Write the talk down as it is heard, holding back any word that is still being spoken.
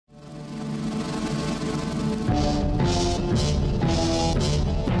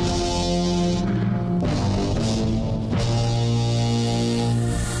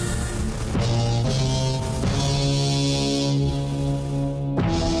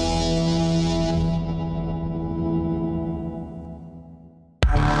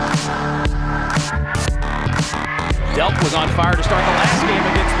was on fire to start the last game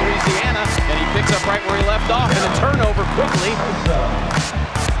against Louisiana, and he picks up right where he left off, and a turnover quickly.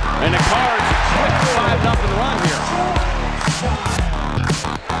 And the Cards quick 5-0 run here.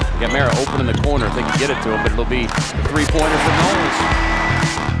 Gamera open in the corner if they can get it to him, but it'll be the three-pointer for Knowles.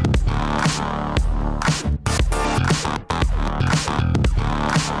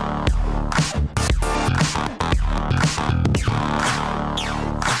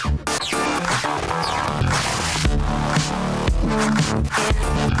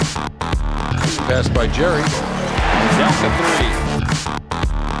 Pass by Jerry. Delk a three.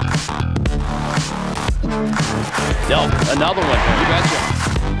 Delk, another one. You betcha.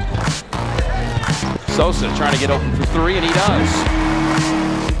 Sosa trying to get open for three, and he does.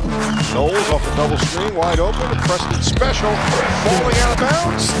 Knowles off the double screen, wide open. Preston special, falling out of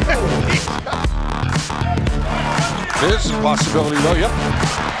bounds. There's a possibility, though. Yep.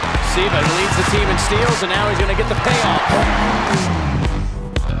 Siva leads the team in steals, and now he's going to get the payoff.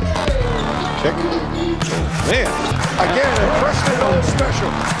 Kick. Man, again, a Preston Knowles special.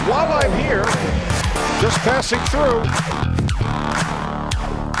 While I'm here, just passing through.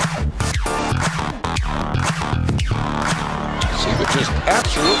 See, but just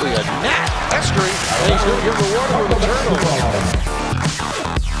absolutely a gnat. Estering, and he's going to get rewarded with a turnover.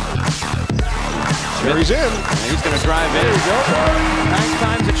 Jerry's in. And he's going to drive in. There you go. Nine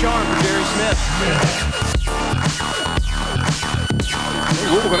times a charm for Jerry Smith.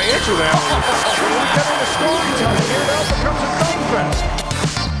 We're going to answer that. When we get into storytelling, here now becomes a dunk fest.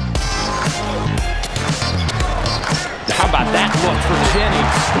 How about that look for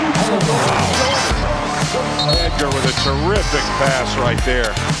Jennings? Edgar with a terrific pass right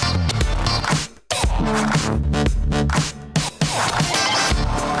there.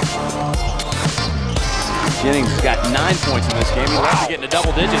 Jennings has got 9 points in this game. He'll have to get into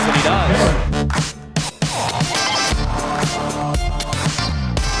double digits, and he does.